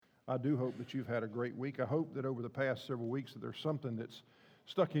I do hope that you've had a great week. I hope that over the past several weeks that there's something that's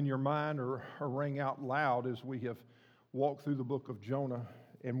stuck in your mind or rang out loud as we have walked through the book of Jonah.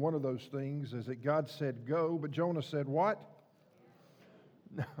 And one of those things is that God said go, but Jonah said what?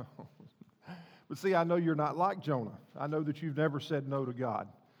 No. But see, I know you're not like Jonah. I know that you've never said no to God.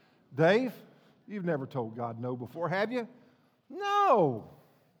 Dave, you've never told God no before, have you? No.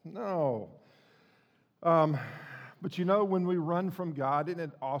 But you know, when we run from God, isn't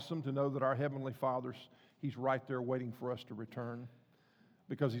it awesome to know that our Heavenly Father, He's right there waiting for us to return?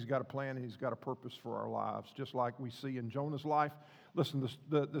 Because He's got a plan and He's got a purpose for our lives, just like we see in Jonah's life. Listen,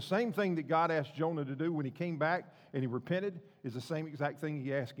 the same thing that God asked Jonah to do when he came back and he repented is the same exact thing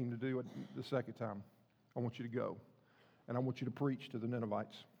He asked him to do the second time. I want you to go, and I want you to preach to the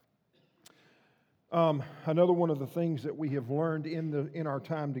Ninevites. Another one of the things that we have learned in our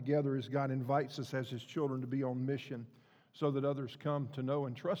time together is God invites us as His children to be on mission so that others come to know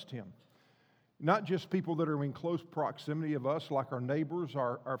and trust Him. Not just people that are in close proximity of us, like our neighbors,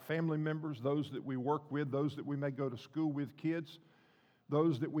 our family members, those that we work with, those that we may go to school with, kids,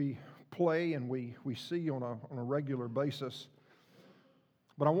 those that we play and we see on a regular basis.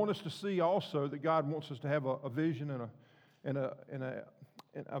 But I want us to see also that God wants us to have a vision and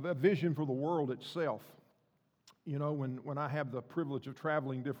a vision for the world itself. You know, when I have the privilege of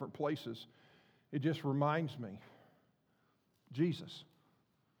traveling different places, it just reminds me, Jesus.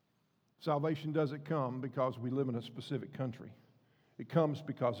 Salvation doesn't come because we live in a specific country. It comes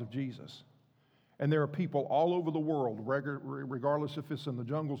because of Jesus. And there are people all over the world, regardless if it's in the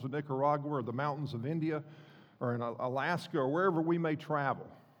jungles of Nicaragua or the mountains of India or in Alaska or wherever we may travel,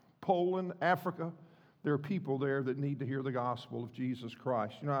 Poland, Africa, there are people there that need to hear the gospel of Jesus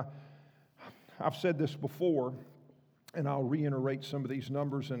Christ. You know, I've said this before, and I'll reiterate some of these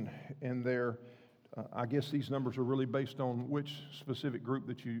numbers, and I guess these numbers are really based on which specific group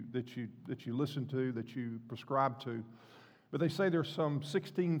that you listen to, that you prescribe to. But they say there's some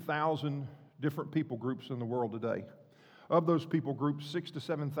 16,000 different people groups in the world today. Of those people groups, 6,000 to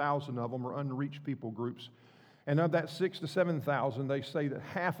 7,000 of them are unreached people groups. And of that 6,000 to 7,000, they say that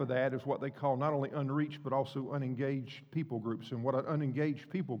half of that is what they call not only unreached but also unengaged people groups. And what an unengaged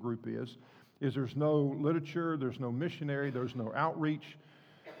people group is there's no literature, there's no missionary, there's no outreach,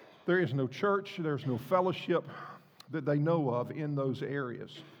 there is no church, there's no fellowship that they know of in those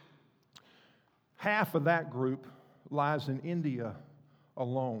areas. Half of that group lies in India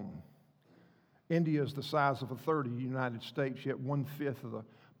alone. India is the size of a third of the United States, yet 1/5 of the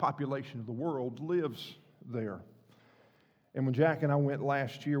population of the world lives there. And when Jack and I went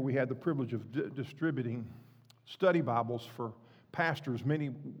last year, we had the privilege of distributing study Bibles for pastors, many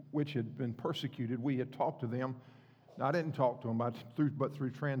which had been persecuted. We had talked to them. Now, I didn't talk to them, but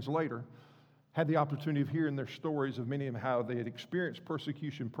through translator. Had the opportunity of hearing their stories of many of them, how they had experienced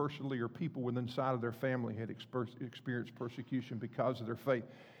persecution personally, or people within inside of their family had experienced persecution because of their faith.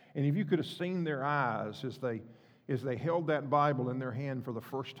 And if you could have seen their eyes as they held that Bible in their hand for the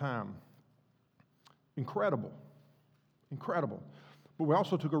first time, incredible. But we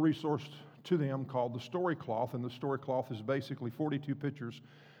also took a resource to them called the Story Cloth, and the Story Cloth is basically 42 pictures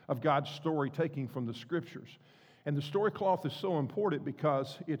of God's story taken from the Scriptures. And the Story Cloth is so important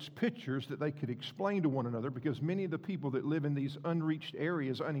because it's pictures that they could explain to one another, because many of the people that live in these unreached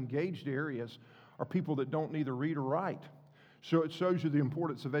areas, unengaged areas, are people that don't neither read or write. So it shows you the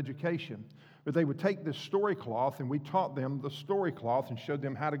importance of education. But they would take this story cloth, and we taught them the story cloth and showed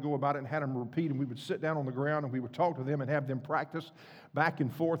them how to go about it and had them repeat. And we would sit down on the ground and we would talk to them and have them practice back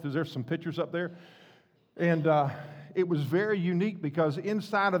and forth. Is there some pictures up there? And it was very unique because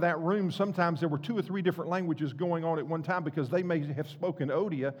inside of that room, sometimes there were 2 or 3 different languages going on at one time, because they may have spoken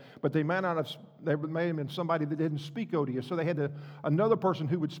Odia, but they may have been somebody that didn't speak Odia. So they had another person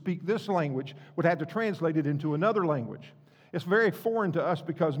who would speak this language would have to translate it into another language. It's very foreign to us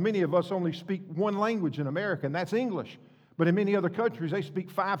because many of us only speak one language in America, and that's English. But in many other countries, they speak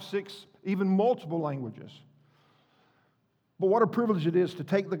 5, 6, even multiple languages. But what a privilege it is to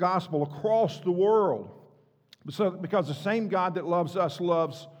take the gospel across the world, because the same God that loves us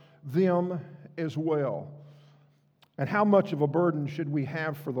loves them as well. And how much of a burden should we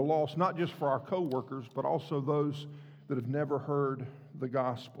have for the lost, not just for our co-workers, but also those that have never heard the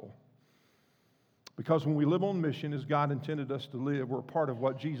gospel? Because when we live on mission as God intended us to live, we're a part of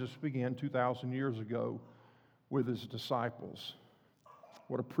what Jesus began 2,000 years ago with His disciples.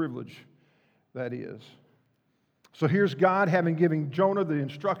 What a privilege that is. So here's God having given Jonah the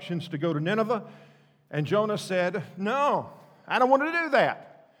instructions to go to Nineveh, and Jonah said, no, I don't want to do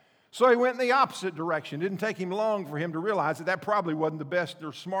that. So he went in the opposite direction. It didn't take him long for him to realize that probably wasn't the best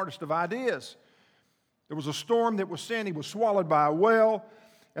or smartest of ideas. There was a storm that was sent. He was swallowed by a whale.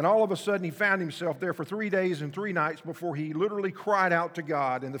 And all of a sudden, he found himself there for 3 days and 3 nights before he literally cried out to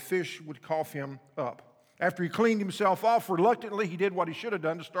God, and the fish would cough him up. After he cleaned himself off, reluctantly, he did what he should have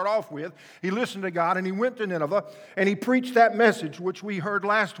done to start off with. He listened to God, and he went to Nineveh, and he preached that message, which we heard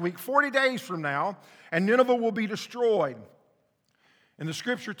last week. 40 days from now, and Nineveh will be destroyed. And the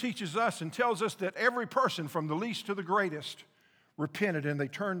Scripture teaches us and tells us that every person, from the least to the greatest, repented, and they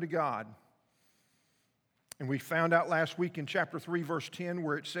turned to God. And we found out last week in chapter 3, verse 10,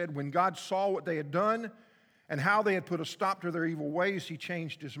 where it said, when God saw what they had done, and how they had put a stop to their evil ways, he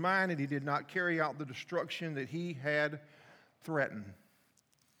changed his mind, and he did not carry out the destruction that he had threatened.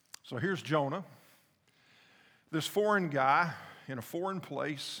 So here's Jonah, this foreign guy in a foreign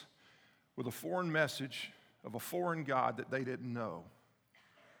place with a foreign message of a foreign God that they didn't know.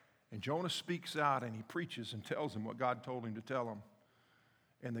 And Jonah speaks out, and he preaches and tells them what God told him to tell them,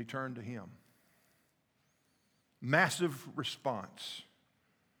 and they turn to him. Massive response.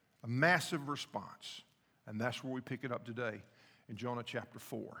 A massive response. And that's where we pick it up today in Jonah chapter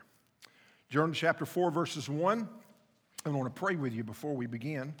 4. Jonah chapter 4, verses 1. I want to pray with you before we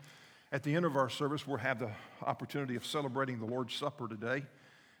begin. At the end of our service, we'll have the opportunity of celebrating the Lord's Supper today.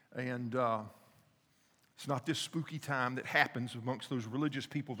 And it's not this spooky time that happens amongst those religious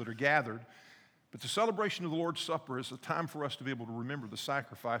people that are gathered. But the celebration of the Lord's Supper is a time for us to be able to remember the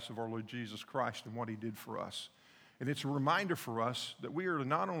sacrifice of our Lord Jesus Christ and what he did for us. And it's a reminder for us that we are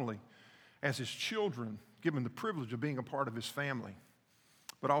not only, as his children, given the privilege of being a part of his family,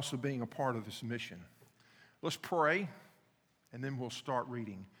 but also being a part of his mission. Let's pray, and then we'll start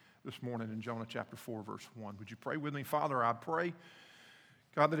reading this morning in Jonah chapter 4, verse 1. Would you pray with me? Father, I pray,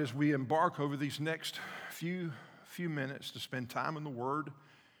 God, that as we embark over these next few minutes to spend time in the Word,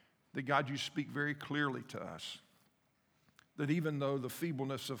 that, God, you speak very clearly to us. That even though the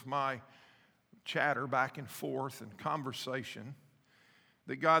feebleness of my chatter back and forth and conversation,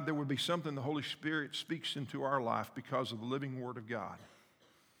 that, God, there would be something the Holy Spirit speaks into our life because of the living Word of God.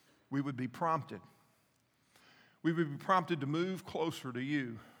 We would be prompted. We would be prompted to move closer to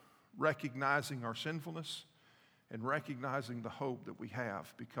you, recognizing our sinfulness and recognizing the hope that we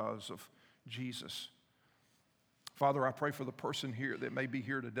have because of Jesus. Father, I pray for the person here that may be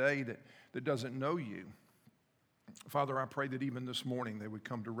here today that doesn't know you. Father, I pray that even this morning they would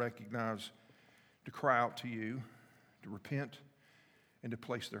come to recognize, to cry out to you, to repent, and to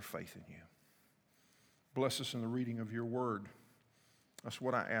place their faith in you. Bless us in the reading of your word. That's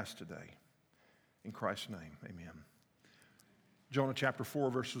what I ask today. In Christ's name, amen. Jonah chapter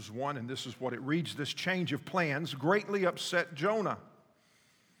 4, verses 1, and this is what it reads. This change of plans greatly upset Jonah.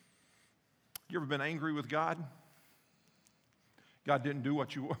 You ever been angry with God? God didn't do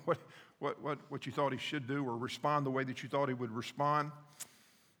what you thought he should do or respond the way that you thought he would respond.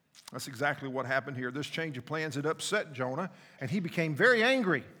 That's exactly what happened here. This change of plans had upset Jonah, and he became very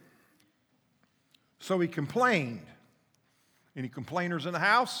angry. So he complained. Any complainers in the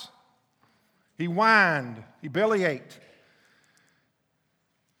house? He whined. He bellyached.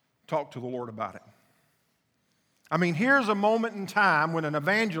 Talked to the Lord about it. I mean, here's a moment in time when an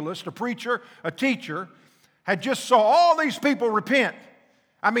evangelist, a preacher, a teacher, had just saw all these people repent.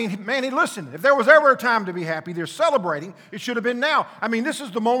 I mean, man, listen, if there was ever a time to be happy, they're celebrating, it should have been now. I mean, this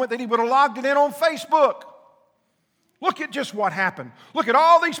is the moment that he would have logged it in on Facebook. Look at just what happened. Look at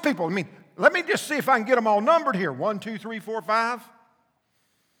all these people. I mean, let me just see if I can get them all numbered here. 1, 2, 3, 4, 5.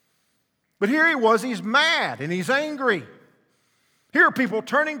 But here he was, he's mad and he's angry. Here are people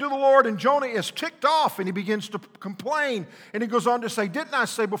turning to the Lord, and Jonah is ticked off, and he begins to complain. And he goes on to say, didn't I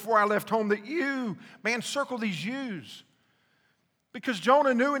say before I left home that you, man, circle these yous. Because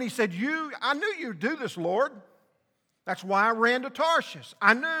Jonah knew, and he said, I knew you'd do this, Lord. That's why I ran to Tarshish.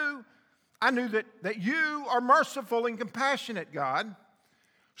 I knew that you are merciful and compassionate, God,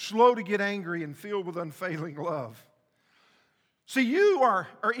 slow to get angry and filled with unfailing love. See, you are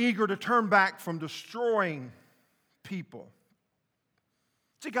eager to turn back from destroying people.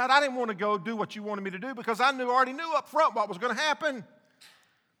 See, God, I didn't want to go do what you wanted me to do because I already knew up front what was going to happen.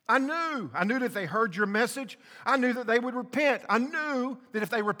 I knew that they heard your message. I knew that they would repent. I knew that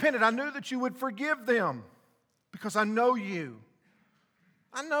if they repented, I knew that you would forgive them because I know you.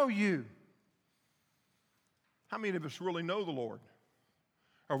 I know you. How many of us really know the Lord?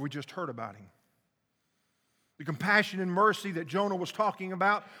 Or have we just heard about him? The compassion and mercy that Jonah was talking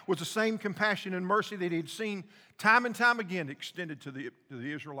about was the same compassion and mercy that he had seen time and time again extended to the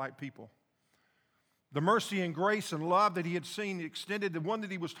Israelite people. The mercy and grace and love that he had seen extended, the one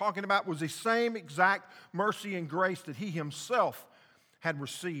that he was talking about was the same exact mercy and grace that he himself had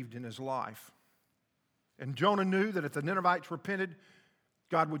received in his life. And Jonah knew that if the Ninevites repented,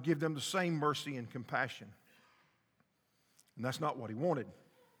 God would give them the same mercy and compassion. And that's not what he wanted.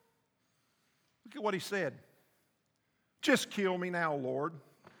 Look at what he said. Just kill me now, Lord.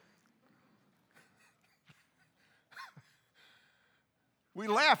 We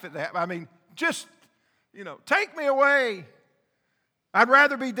laugh at that. I mean, just, take me away. I'd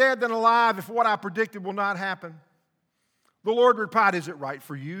rather be dead than alive if what I predicted will not happen. The Lord replied, is it right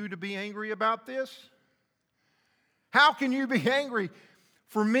for you to be angry about this? How can you be angry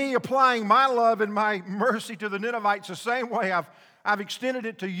for me applying my love and my mercy to the Ninevites the same way I've extended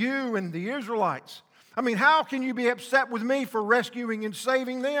it to you and the Israelites? I mean, how can you be upset with me for rescuing and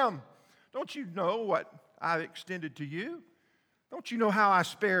saving them? Don't you know what I've extended to you? Don't you know how I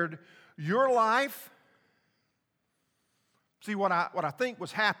spared your life? See, what I think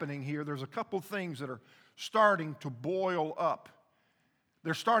was happening here, there's a couple things that are starting to boil up.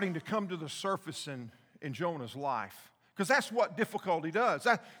 They're starting to come to the surface in Jonah's life. Because that's what difficulty does.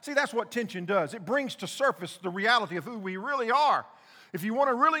 That's what tension does. It brings to surface the reality of who we really are. If you want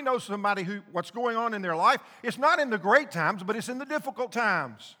to really know somebody what's going on in their life, it's not in the great times, but it's in the difficult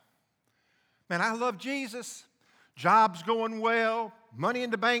times. Man, I love Jesus. Job's going well. Money in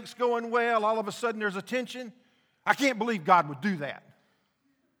the bank's going well. All of a sudden there's a tension. I can't believe God would do that.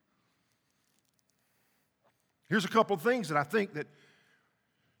 Here's a couple of things that I think that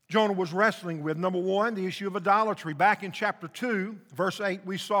Jonah was wrestling with. Number one, the issue of idolatry. Back in chapter 2, verse 8,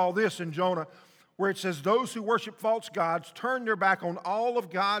 we saw this in Jonah, where it says, those who worship false gods turn their back on all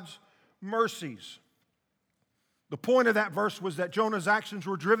of God's mercies. The point of that verse was that Jonah's actions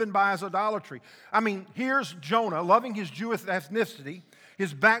were driven by his idolatry. I mean, here's Jonah loving his Jewish ethnicity,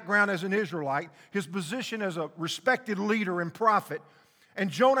 his background as an Israelite, his position as a respected leader and prophet, and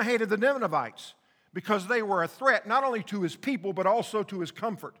Jonah hated the Ninevites because they were a threat not only to his people but also to his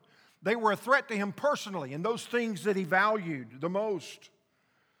comfort. They were a threat to him personally and those things that he valued the most.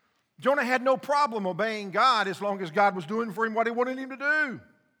 Jonah had no problem obeying God as long as God was doing for him what he wanted him to do.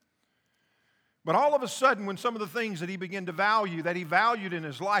 But all of a sudden, when some of the things that he began to value, that he valued in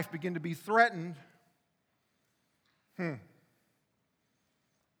his life, began to be threatened, here's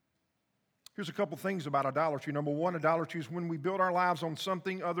a couple things about idolatry. Number one, idolatry is when we build our lives on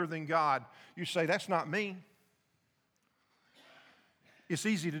something other than God. You say, that's not me. It's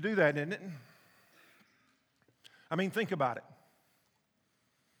easy to do that, isn't it? I mean, think about it.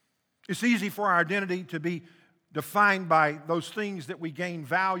 It's easy for our identity to be defined by those things that we gain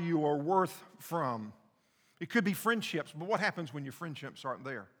value or worth from. It could be friendships, but what happens when your friendships aren't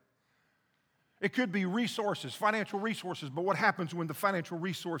there? It could be resources, financial resources, but what happens when the financial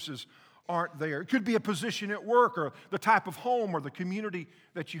resources aren't there? It could be a position at work or the type of home or the community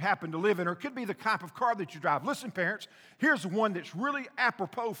that you happen to live in, or it could be the type of car that you drive. Listen, parents, here's one that's really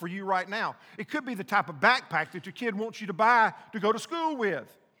apropos for you right now. It could be the type of backpack that your kid wants you to buy to go to school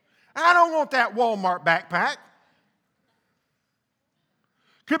with. I don't want that Walmart backpack.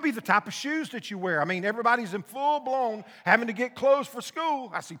 Could be the type of shoes that you wear. I mean, everybody's in full-blown having to get clothes for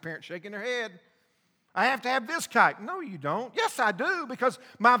school. I see parents shaking their head. I have to have this type. No, you don't. Yes, I do, because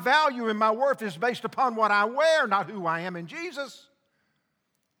my value and my worth is based upon what I wear, not who I am in Jesus.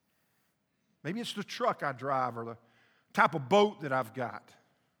 Maybe it's the truck I drive or the type of boat that I've got.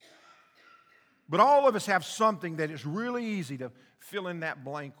 But all of us have something that is really easy to fill in that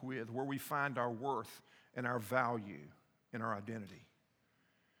blank with, where we find our worth and our value and our identity.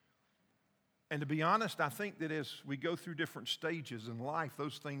 And to be honest, I think that as we go through different stages in life,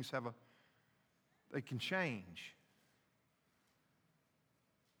 those things they can change.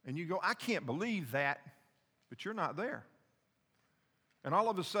 And you go, I can't believe that, but you're not there. And all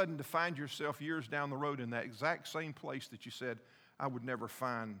of a sudden to find yourself years down the road in that exact same place that you said, I would never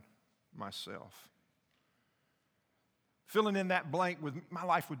find myself. Filling in that blank with, my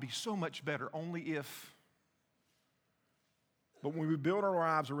life would be so much better only if. But when we build our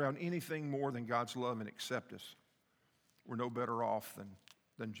lives around anything more than God's love and acceptance, we're no better off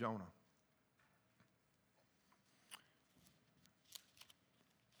than Jonah.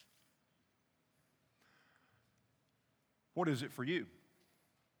 What is it for you?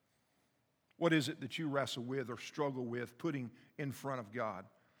 What is it that you wrestle with or struggle with putting in front of God?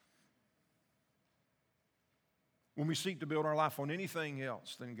 When we seek to build our life on anything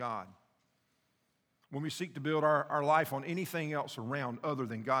else than God, when we seek to build our life on anything else around other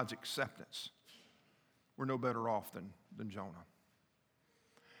than God's acceptance, we're no better off than Jonah.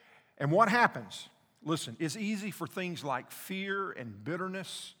 And what happens? Listen, it's easy for things like fear and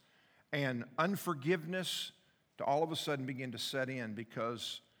bitterness and unforgiveness to all of a sudden begin to set in,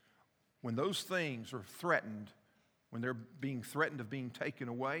 because when those things are threatened, when they're being threatened of being taken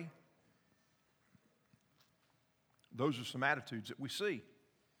away, those are some attitudes that we see.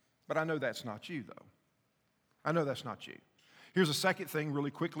 But I know that's not you, though. I know that's not you. Here's a second thing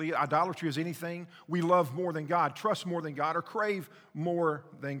really quickly. Idolatry is anything we love more than God, trust more than God, or crave more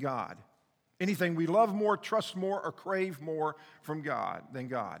than God. Anything we love more, trust more, or crave more from God than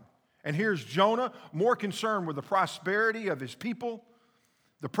God. And here's Jonah, more concerned with the prosperity of his people,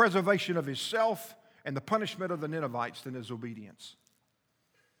 the preservation of himself, and the punishment of the Ninevites than his obedience.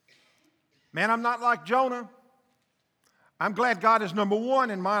 Man, I'm not like Jonah. I'm glad God is number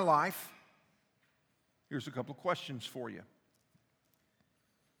one in my life. Here's a couple of questions for you.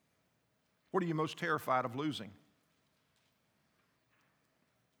 What are you most terrified of losing?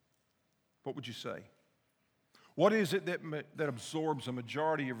 What would you say? What is it that absorbs a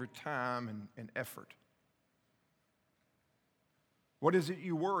majority of your time and effort? What is it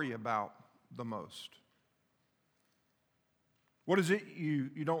you worry about the most? What is it you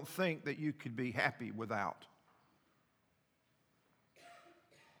don't think that you could be happy without?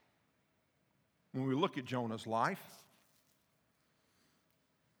 When we look at Jonah's life,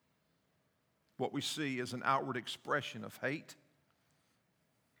 what we see is an outward expression of hate,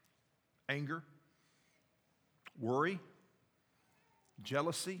 anger, worry,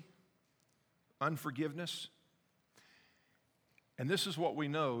 jealousy, unforgiveness. And this is what we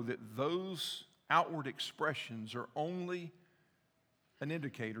know, that those outward expressions are only an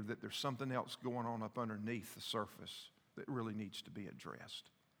indicator that there's something else going on up underneath the surface that really needs to be addressed.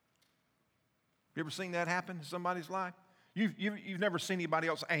 You ever seen that happen in somebody's life? You've never seen anybody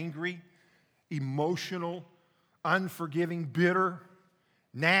else angry, emotional, unforgiving, bitter,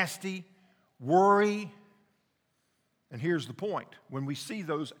 nasty, worry. And here's the point. When we see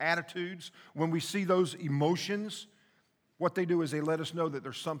those attitudes, when we see those emotions, what they do is they let us know that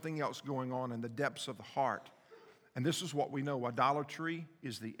there's something else going on in the depths of the heart. And this is what we know. Idolatry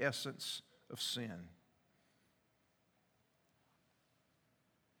is the essence of sin.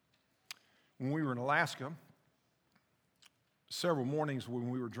 When we were in Alaska, several mornings when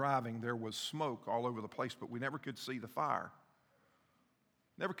we were driving, there was smoke all over the place, but we never could see the fire.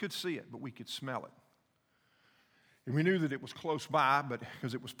 Never could see it, but we could smell it. And we knew that it was close by, but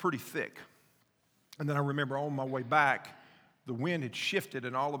because it was pretty thick. And then I remember on my way back, the wind had shifted,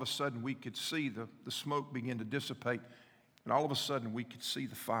 and all of a sudden we could see the smoke begin to dissipate, and all of a sudden we could see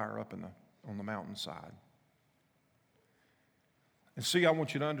the fire up on the mountainside. And see, I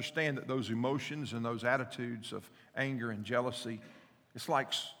want you to understand that those emotions and those attitudes of anger and jealousy, it's like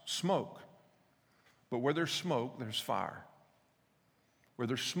smoke. But where there's smoke, there's fire. Where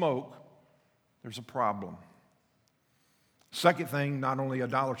there's smoke, there's a problem. Second thing, not only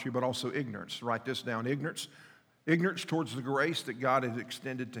idolatry, but also ignorance. Write this down. Ignorance towards the grace that God has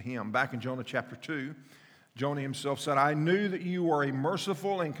extended to him. Back in Jonah chapter 2, Jonah himself said, I knew that you are a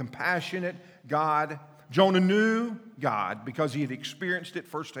merciful and compassionate God. Jonah knew God because he had experienced it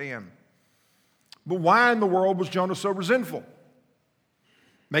firsthand. But why in the world was Jonah so resentful?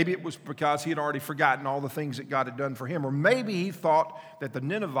 Maybe it was because he had already forgotten all the things that God had done for him. Or maybe he thought that the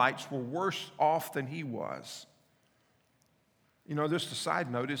Ninevites were worse off than he was. You know, just a side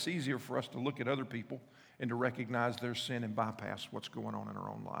note, it's easier for us to look at other people and to recognize their sin and bypass what's going on in our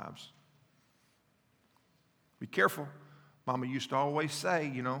own lives. Be careful. Mama used to always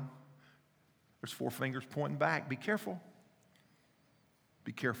say, there's four fingers pointing back. Be careful.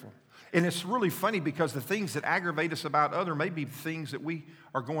 Be careful. And it's really funny because the things that aggravate us about other may be things that we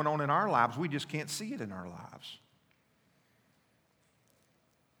are going on in our lives. We just can't see it in our lives.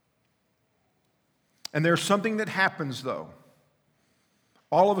 And there's something that happens, though.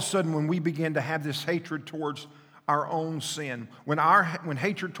 All of a sudden, when we begin to have this hatred towards our own sin, when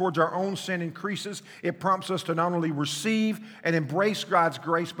hatred towards our own sin increases, it prompts us to not only receive and embrace God's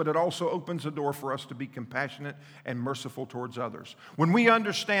grace, but it also opens the door for us to be compassionate and merciful towards others. When we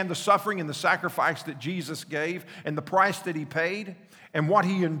understand the suffering and the sacrifice that Jesus gave and the price that he paid and what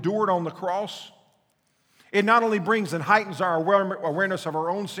he endured on the cross, it not only brings and heightens our awareness of our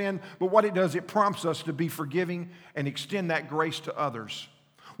own sin, but what it does, it prompts us to be forgiving and extend that grace to others.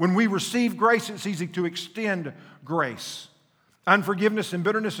 When we receive grace, it's easy to extend grace. Unforgiveness and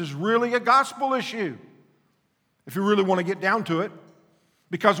bitterness is really a gospel issue, if you really want to get down to it,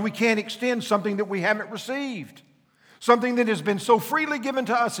 because we can't extend something that we haven't received, something that has been so freely given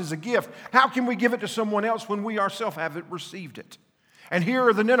to us as a gift. How can we give it to someone else when we ourselves haven't received it? And here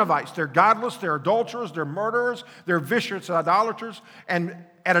are the Ninevites. They're godless, they're adulterers, they're murderers, they're vicious idolaters. And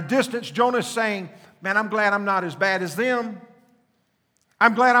at a distance, Jonah is saying, man, I'm glad I'm not as bad as them.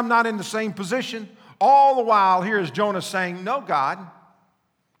 I'm glad I'm not in the same position. All the while, here is Jonah saying, no, God,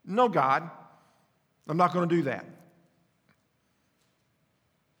 I'm not going to do that.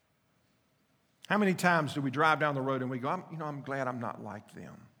 How many times do we drive down the road and we go, I'm glad I'm not like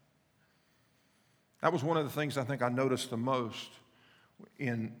them. That was one of the things I think I noticed the most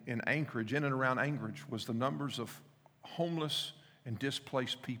in Anchorage, in and around Anchorage, was the numbers of homeless and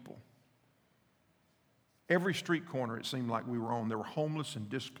displaced people. Every street corner it seemed like we were on, there were homeless and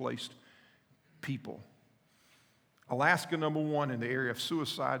displaced people. Alaska, number one in the area of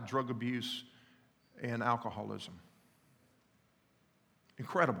suicide, drug abuse, and alcoholism.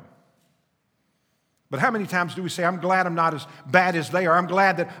 Incredible. But how many times do we say, I'm glad I'm not as bad as they are. I'm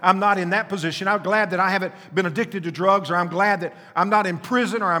glad that I'm not in that position. I'm glad that I haven't been addicted to drugs, or I'm glad that I'm not in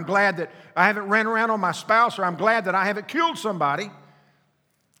prison, or I'm glad that I haven't ran around on my spouse, or I'm glad that I haven't killed somebody.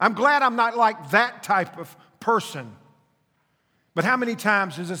 I'm glad I'm not like that type of person. But how many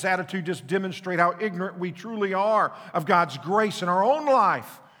times does this attitude just demonstrate how ignorant we truly are of God's grace in our own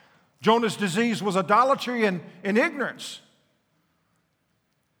life? Jonah's disease was idolatry and ignorance.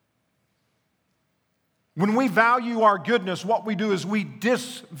 When we value our goodness, what we do is we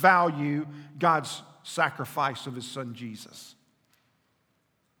disvalue God's sacrifice of His Son Jesus.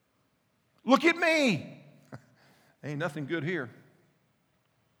 Look at me. Ain't nothing good here.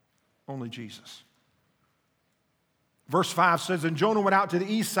 Only Jesus. Verse 5 says, and Jonah went out to the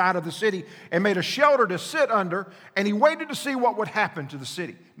east side of the city and made a shelter to sit under, and he waited to see what would happen to the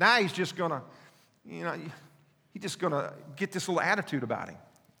city. Now he's just going to, he's just going to get this little attitude about him.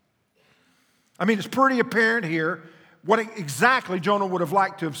 I mean, it's pretty apparent here what exactly Jonah would have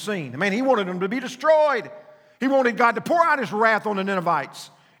liked to have seen. I mean, he wanted them to be destroyed. He wanted God to pour out His wrath on the Ninevites.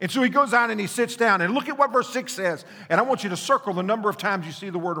 And so he goes out and he sits down. And look at what verse 6 says. And I want you to circle the number of times you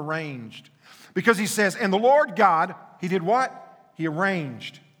see the word arranged. Because he says, and the Lord God, He did what? He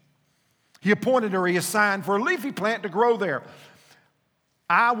arranged. He appointed, or He assigned for a leafy plant to grow there.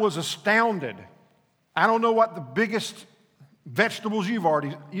 I was astounded. I don't know what the biggest vegetables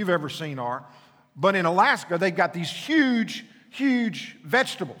you've ever seen are. But in Alaska, they've got these huge, huge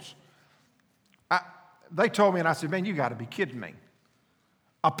vegetables. They told me, and I said, man, you got to be kidding me.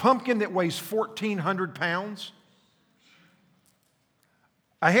 A pumpkin that weighs 1,400 pounds.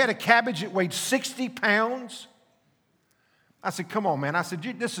 A head of cabbage that weighed 60 pounds. I said, come on, man. I said,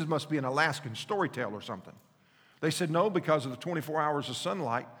 this must be an Alaskan story tale or something. They said, no, because of the 24 hours of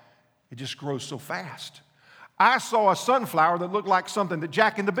sunlight, it just grows so fast. I saw a sunflower that looked like something that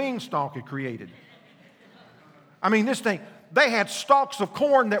Jack and the Beanstalk had created. I mean, this thing, they had stalks of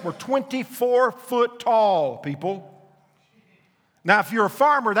corn that were 24 foot tall, people. Now, if you're a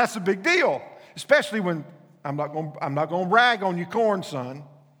farmer, that's a big deal, especially when, I'm not going to brag on your corn, son.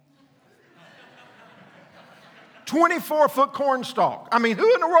 24-foot corn stalk. I mean,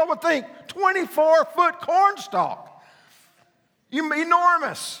 who in the world would think 24-foot corn stalk?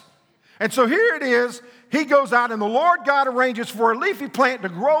 Enormous. And so here it is. He goes out, and the Lord God arranges for a leafy plant to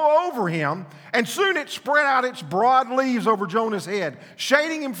grow over him, and soon it spread out its broad leaves over Jonah's head,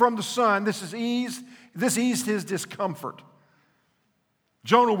 shading him from the sun. This eased his discomfort.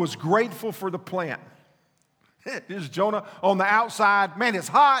 Jonah was grateful for the plant. There's Jonah on the outside. Man, it's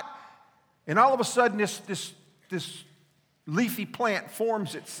hot. And all of a sudden, this leafy plant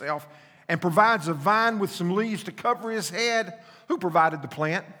forms itself and provides a vine with some leaves to cover his head. Who provided the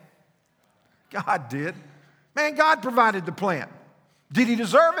plant? God did. Man, God provided the plant. Did he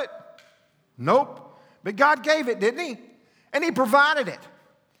deserve it? Nope. But God gave it, didn't he? And he provided it.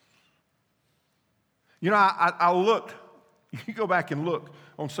 I looked. You go back and look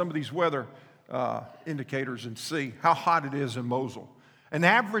on some of these weather indicators and see how hot it is in Mosul. An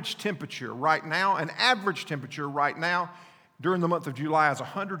average temperature right now during the month of July is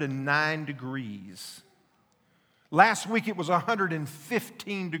 109 degrees. Last week it was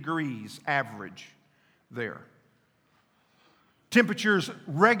 115 degrees average there. Temperatures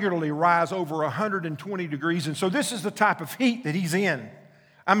regularly rise over 120 degrees, and so this is the type of heat that he's in.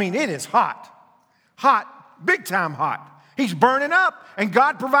 I mean, it is hot. Hot, big time hot. He's burning up, and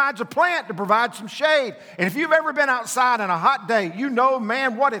God provides a plant to provide some shade. And if you've ever been outside on a hot day, you know,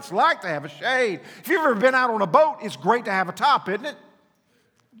 man, what it's like to have a shade. If you've ever been out on a boat, it's great to have a top, isn't it?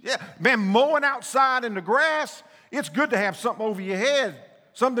 Yeah, man, mowing outside in the grass, it's good to have something over your head,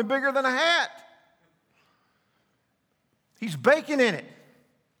 something bigger than a hat. He's baking in it.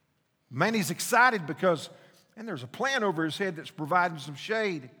 Man, he's excited because, and there's a plant over his head that's providing some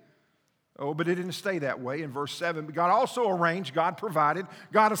shade. Oh, but it didn't stay that way. In verse 7, but God also arranged, God provided,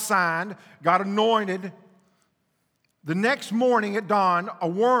 God assigned, God anointed. The next morning at dawn, a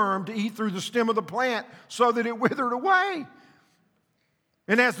worm to eat through the stem of the plant so that it withered away.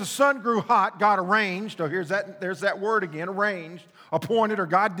 And as the sun grew hot, God arranged, there's that word again, arranged, appointed, or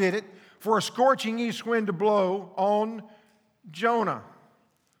God did it, for a scorching east wind to blow on Jonah.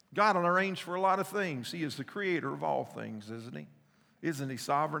 God will arrange for a lot of things. He is the creator of all things, isn't he? Isn't he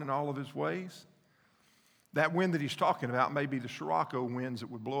sovereign in all of his ways? That wind that he's talking about may be the Scirocco winds that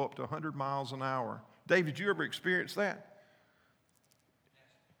would blow up to 100 miles an hour. Dave, did you ever experience that?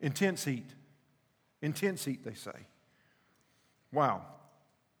 Intense heat. Intense heat, they say. Wow.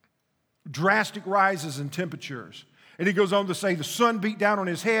 Drastic rises in temperatures. And he goes on to say the sun beat down on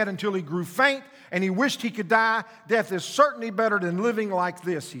his head until he grew faint and he wished he could die. Death is certainly better than living like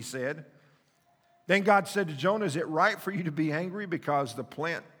this, he said. Then God said to Jonah, is it right for you to be angry because the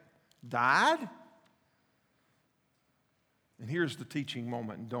plant died? And here's the teaching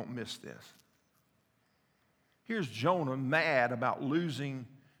moment, and don't miss this. Here's Jonah mad about losing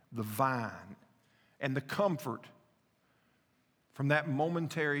the vine and the comfort from that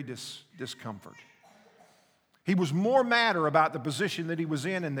momentary discomfort. He was more madder about the position that he was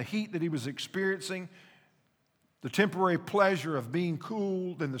in and the heat that he was experiencing, the temporary pleasure of being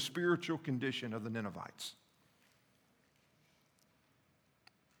cool, than the spiritual condition of the Ninevites.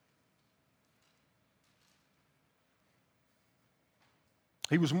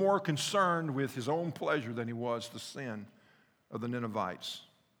 He was more concerned with his own pleasure than he was the sin of the Ninevites.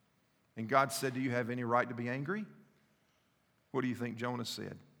 And God said, do you have any right to be angry? What do you think Jonah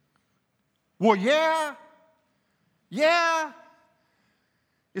said? Well, yeah.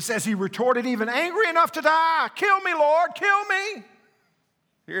 It says he retorted, even angry enough to die. Kill me, Lord, kill me.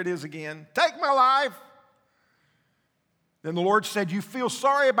 Here it is again. Take my life. Then the Lord said, you feel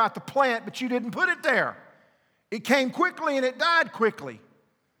sorry about the plant, but you didn't put it there. It came quickly and it died quickly.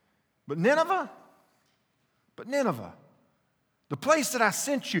 But Nineveh, the place that I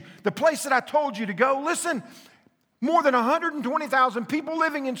sent you, the place that I told you to go, listen, more than 120,000 people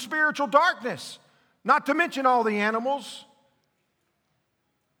living in spiritual darkness, not to mention all the animals.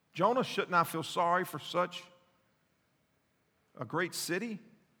 Jonah, shouldn't I feel sorry for such a great city?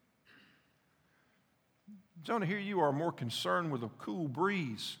 Jonah, here you are more concerned with a cool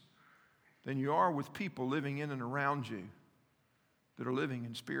breeze than you are with people living in and around you that are living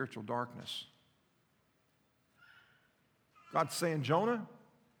in spiritual darkness. God's saying, Jonah,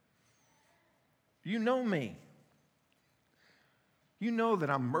 you know me. You know that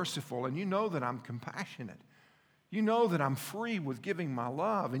I'm merciful, and you know that I'm compassionate. You know that I'm free with giving my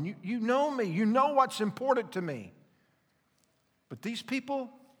love, and you know me. You know what's important to me. But these people,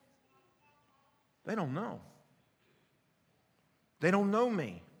 they don't know. They don't know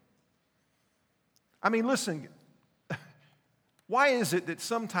me. I mean, listen, why is it that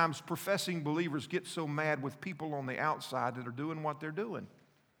sometimes professing believers get so mad with people on the outside that are doing what they're doing?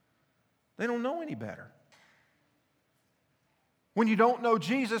 They don't know any better. When you don't know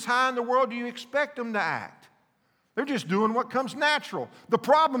Jesus, how in the world do you expect them to act? They're just doing what comes natural. The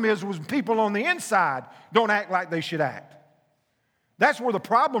problem is when people on the inside don't act like they should act. That's where the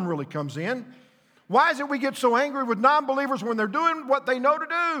problem really comes in. Why is it we get so angry with non-believers when they're doing what they know to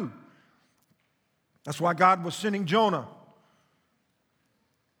do? That's why God was sending Jonah.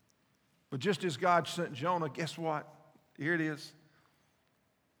 But just as God sent Jonah, guess what? Here it is.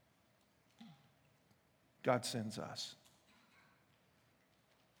 God sends us.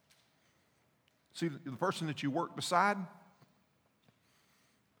 See, the person that you work beside,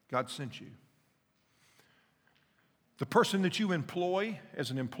 God sent you. The person that you employ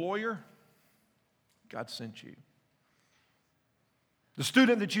as an employer, God sent you. The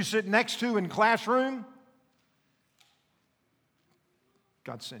student that you sit next to in classroom,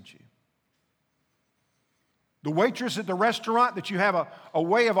 God sent you. The waitress at the restaurant that you have a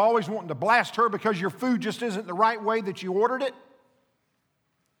way of always wanting to blast her because your food just isn't the right way that you ordered it,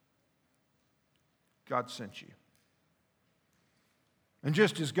 God sent you. And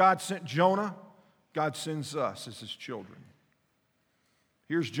just as God sent Jonah, God sends us as his children.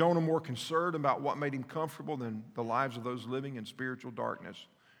 Here's Jonah more concerned about what made him comfortable than the lives of those living in spiritual darkness,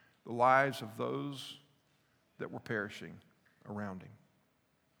 the lives of those that were perishing around him.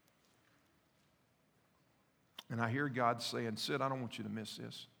 And I hear God saying, Sid, I don't want you to miss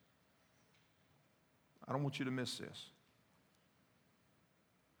this. I don't want you to miss this.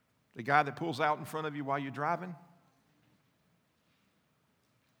 The guy that pulls out in front of you while you're driving,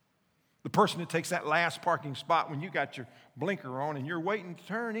 the person that takes that last parking spot when you got your blinker on and you're waiting to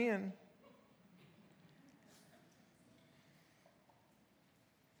turn in,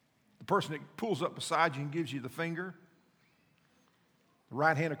 the person that pulls up beside you and gives you the finger, the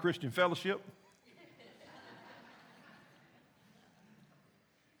right hand of Christian fellowship,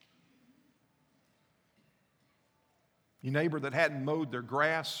 your neighbor that hadn't mowed their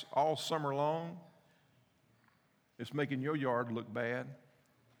grass all summer long, it's making your yard look bad.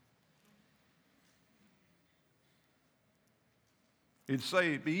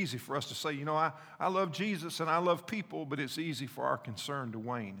 It'd be easy for us to say, I love Jesus and I love people, but it's easy for our concern to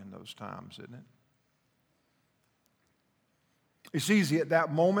wane in those times, isn't it? It's easy at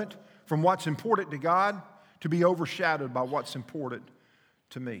that moment from what's important to God to be overshadowed by what's important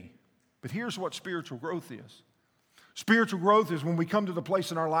to me. But here's what spiritual growth is. Spiritual growth is when we come to the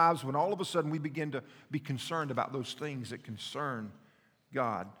place in our lives when all of a sudden we begin to be concerned about those things that concern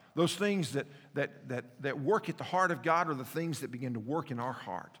God. Those things that work at the heart of God are the things that begin to work in our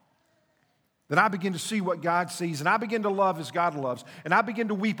heart. That I begin to see what God sees, and I begin to love as God loves, and I begin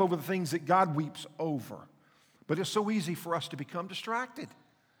to weep over the things that God weeps over. But it's so easy for us to become distracted.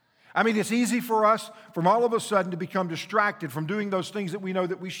 I mean, it's easy for us from all of a sudden to become distracted from doing those things that we know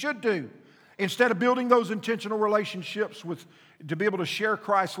that we should do. Instead of building those intentional relationships to be able to share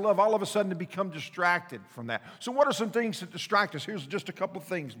Christ's love, all of a sudden to become distracted from that. So what are some things that distract us? Here's just a couple of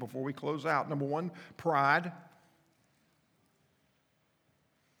things before we close out. Number one, pride.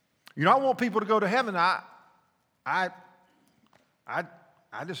 You know, I want people to go to heaven. I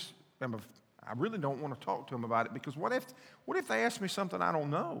really don't want to talk to them about it, because what if they ask me something I don't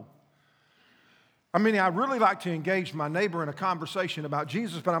know? I mean, I'd really like to engage my neighbor in a conversation about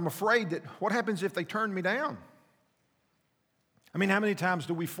Jesus, but I'm afraid that what happens if they turn me down? I mean, how many times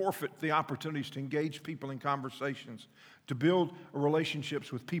do we forfeit the opportunities to engage people in conversations, to build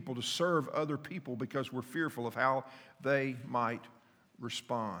relationships with people, to serve other people because we're fearful of how they might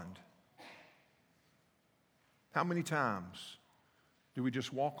respond? How many times do we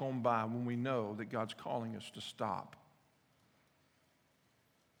just walk on by when we know that God's calling us to stop?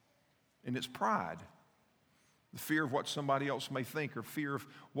 And it's pride. The fear of what somebody else may think, or fear of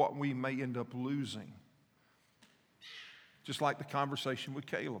what we may end up losing. Just like the conversation with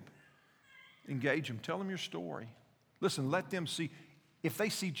Caleb. Engage them. Tell them your story. Listen, let them see. If they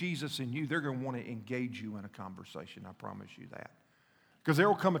see Jesus in you, they're going to want to engage you in a conversation. I promise you that. Because there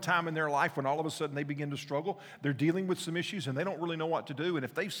will come a time in their life when all of a sudden they begin to struggle. They're dealing with some issues and they don't really know what to do. And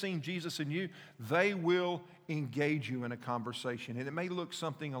if they've seen Jesus in you, they will engage you in a conversation. And it may look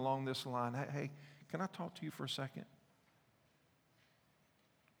something along this line. Hey, can I talk to you for a second?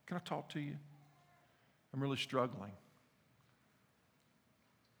 Can I talk to you? I'm really struggling.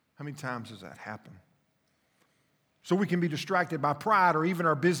 How many times does that happen? So we can be distracted by pride or even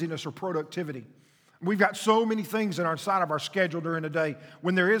our busyness or productivity. We've got so many things on our side of our schedule during the day.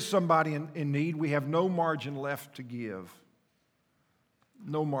 When there is somebody in need, we have no margin left to give.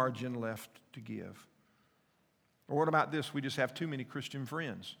 No margin left to give. Or what about this? We just have too many Christian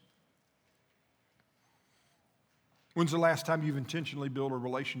friends. When's the last time you've intentionally built a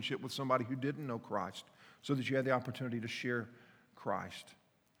relationship with somebody who didn't know Christ so that you had the opportunity to share Christ?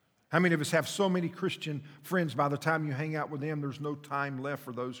 How many of us have so many Christian friends, by the time you hang out with them, there's no time left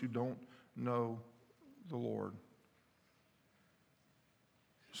for those who don't know the Lord?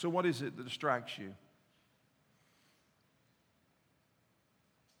 So what is it that distracts you?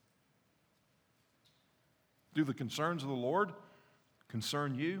 Do the concerns of the Lord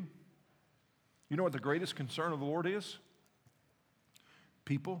concern you? You know what the greatest concern of the Lord is?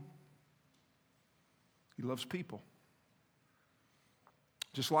 People. He loves people.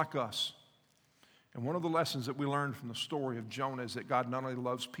 Just like us. And one of the lessons that we learned from the story of Jonah is that God not only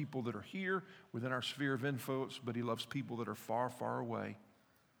loves people that are here within our sphere of influence, but He loves people that are far, far away.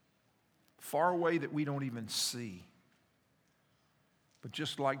 Far away that we don't even see. But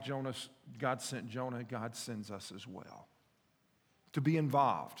just like God sent Jonah, God sends us as well. To be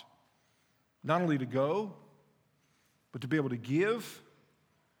involved. Not only to go, but to be able to give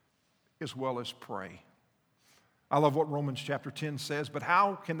as well as pray. I love what Romans chapter 10 says, but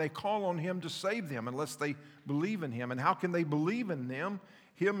how can they call on Him to save them unless they believe in Him? And how can they believe in Him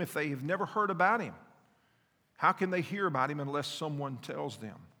if they have never heard about Him? How can they hear about Him unless someone tells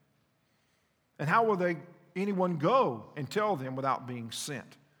them? And how will anyone go and tell them without being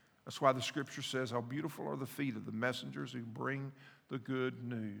sent? That's why the Scripture says, how beautiful are the feet of the messengers who bring the good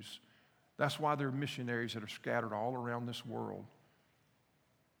news. That's why there are missionaries that are scattered all around this world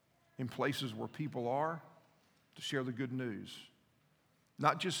in places where people are, to share the good news.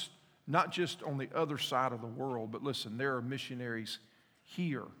 Not just on the other side of the world, but listen, there are missionaries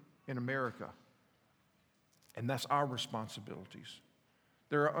here in America, and that's our responsibilities.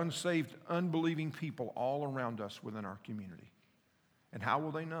 There are unsaved, unbelieving people all around us within our community. And how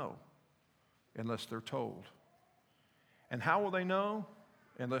will they know? Unless they're told. And how will they know?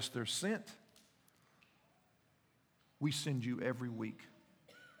 Unless they're sent. We send you every week.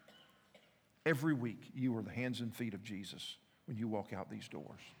 Every week, you are the hands and feet of Jesus when you walk out these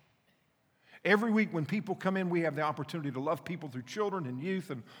doors. Every week when people come in, we have the opportunity to love people through children and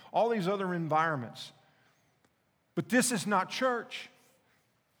youth and all these other environments. But this is not church.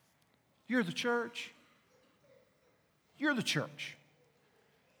 You're the church. You're the church.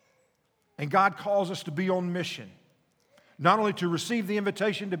 And God calls us to be on mission. Not only to receive the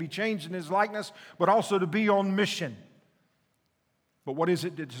invitation to be changed in His likeness, but also to be on mission. But what is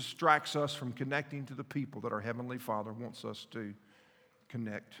it that distracts us from connecting to the people that our Heavenly Father wants us to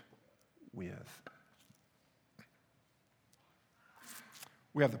connect with?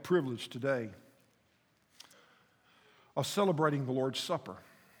 We have the privilege today of celebrating the Lord's Supper,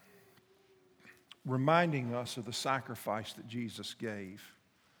 reminding us of the sacrifice that Jesus gave.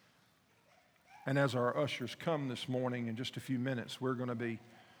 And as our ushers come this morning, in just a few minutes, we're going to be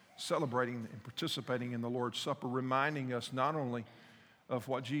celebrating and participating in the Lord's Supper, reminding us not only of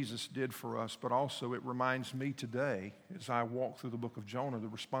what Jesus did for us, but also it reminds me today, as I walk through the book of Jonah, the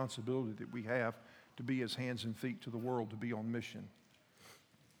responsibility that we have to be His hands and feet to the world, to be on mission.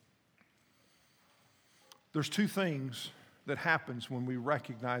 There's two things that happens when we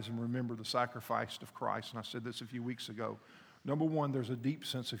recognize and remember the sacrifice of Christ, and I said this a few weeks ago. Number one, there's a deep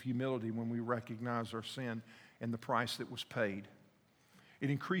sense of humility when we recognize our sin and the price that was paid. It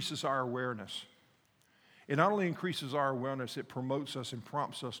increases our awareness. It not only increases our awareness, it promotes us and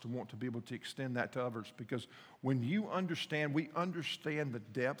prompts us to want to be able to extend that to others, because when we understand the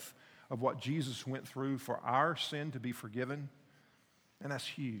depth of what Jesus went through for our sin to be forgiven, and that's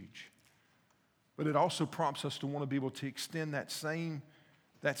huge. But it also prompts us to want to be able to extend that same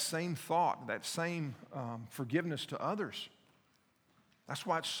thought, that same forgiveness to others. That's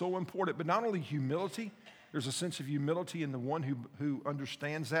why it's so important. But not only humility, there's a sense of humility in the one who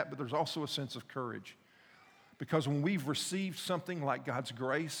understands that, but there's also a sense of courage. Because when we've received something like God's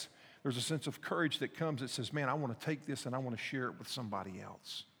grace, there's a sense of courage that comes that says, man, I want to take this and I want to share it with somebody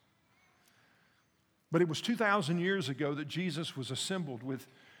else. But it was 2,000 years ago that Jesus was assembled with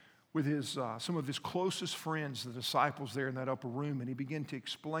some of His closest friends, the disciples there in that upper room, and He began to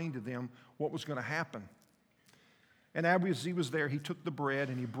explain to them what was going to happen. And as He was there, He took the bread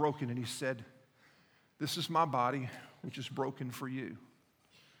and He broke it and He said, "This is my body, which is broken for you."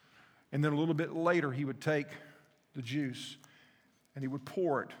 And then a little bit later, He would take the juice and He would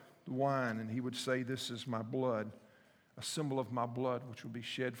pour it, the wine, and He would say, "This is my blood, a symbol of my blood, which will be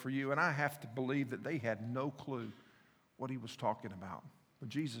shed for you." And I have to believe that they had no clue what He was talking about. But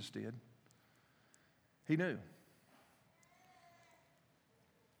Jesus did. He knew.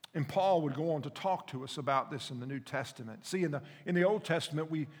 And Paul would go on to talk to us about this in the New Testament. See, in the Old Testament,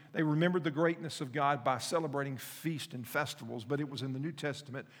 they remembered the greatness of God by celebrating feasts and festivals, but it was in the New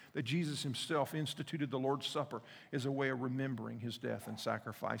Testament that Jesus Himself instituted the Lord's Supper as a way of remembering His death and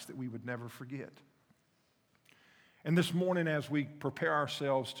sacrifice that we would never forget. And this morning, as we prepare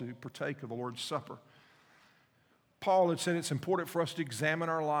ourselves to partake of the Lord's Supper, Paul had said it's important for us to examine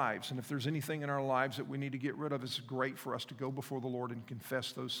our lives, and if there's anything in our lives that we need to get rid of, it's great for us to go before the Lord and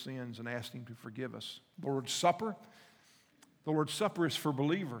confess those sins and ask Him to forgive us. The Lord's Supper is for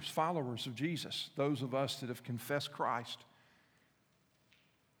believers, followers of Jesus, those of us that have confessed Christ.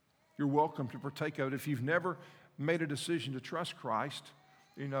 You're welcome to partake of it. If you've never made a decision to trust Christ,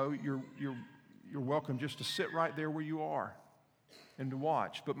 you're welcome just to sit right there where you are and to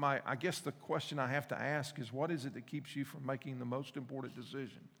watch. But I guess the question I have to ask is, what is it that keeps you from making the most important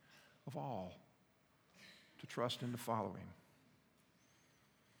decision of all, to trust and to follow Him?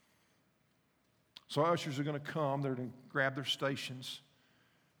 So ushers are going to come. They're going to grab their stations.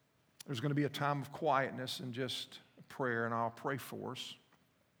 There's going to be a time of quietness and just prayer, and I'll pray for us.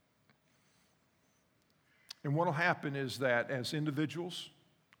 And what will happen is that as individuals,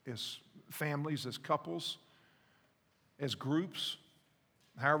 as families, as couples, as groups,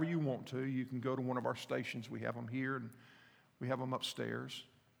 however you want to, you can go to one of our stations. We have them here and we have them upstairs.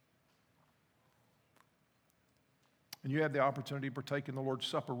 And you have the opportunity to partake in the Lord's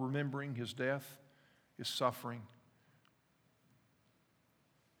Supper, remembering His death, His suffering,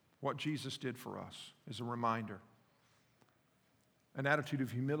 what Jesus did for us as a reminder. An attitude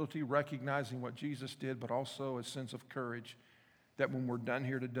of humility, recognizing what Jesus did, but also a sense of courage that when we're done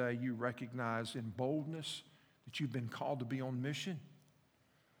here today, you recognize in boldness that you've been called to be on mission.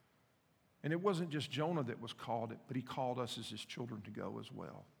 And it wasn't just Jonah that was called, but He called us as His children to go as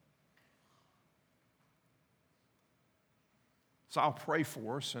well. So I'll pray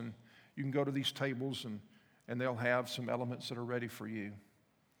for us, and you can go to these tables, and they'll have some elements that are ready for you.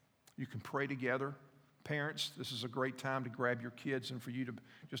 You can pray together. Parents, this is a great time to grab your kids and for you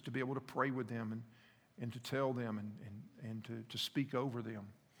to be able to pray with them and to tell them and to speak over them.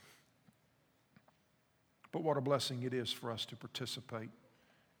 But what a blessing it is for us to participate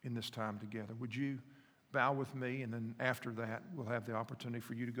in this time together. Would you bow with me, and then after that, we'll have the opportunity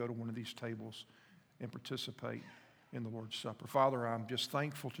for you to go to one of these tables and participate in the Lord's Supper. Father, I'm just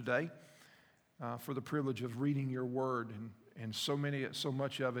thankful today for the privilege of reading your word, and so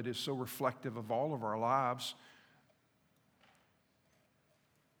much of it is so reflective of all of our lives.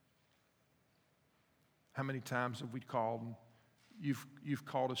 How many times have we called and you've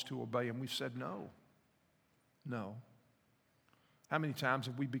called us to obey and we've said no? No. How many times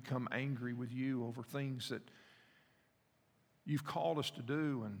have we become angry with you over things that you've called us to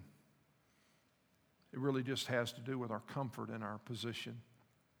do, and it really just has to do with our comfort and our position?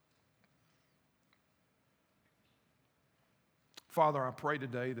 Father, I pray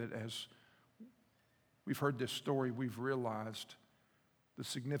today that as we've heard this story, we've realized the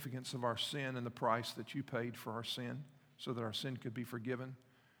significance of our sin and the price that you paid for our sin so that our sin could be forgiven,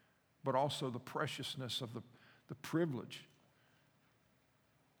 but also the preciousness of the privilege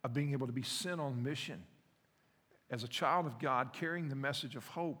of being able to be sent on mission as a child of God, carrying the message of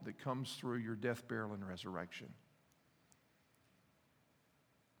hope that comes through your death, burial, and resurrection.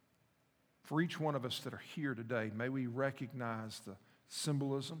 For each one of us that are here today, may we recognize the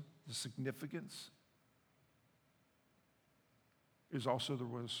symbolism, the significance, but also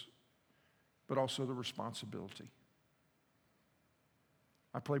the responsibility.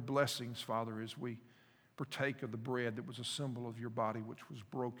 I pray blessings, Father, as we partake of the bread that was a symbol of your body which was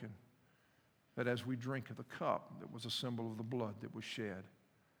broken, that as we drink of the cup that was a symbol of the blood that was shed,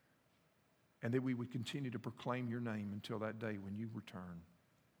 and that we would continue to proclaim your name until that day when you return.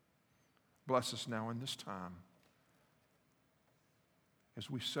 Bless us now in this time as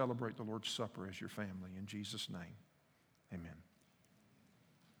we celebrate the Lord's Supper as your family. In Jesus' name, amen.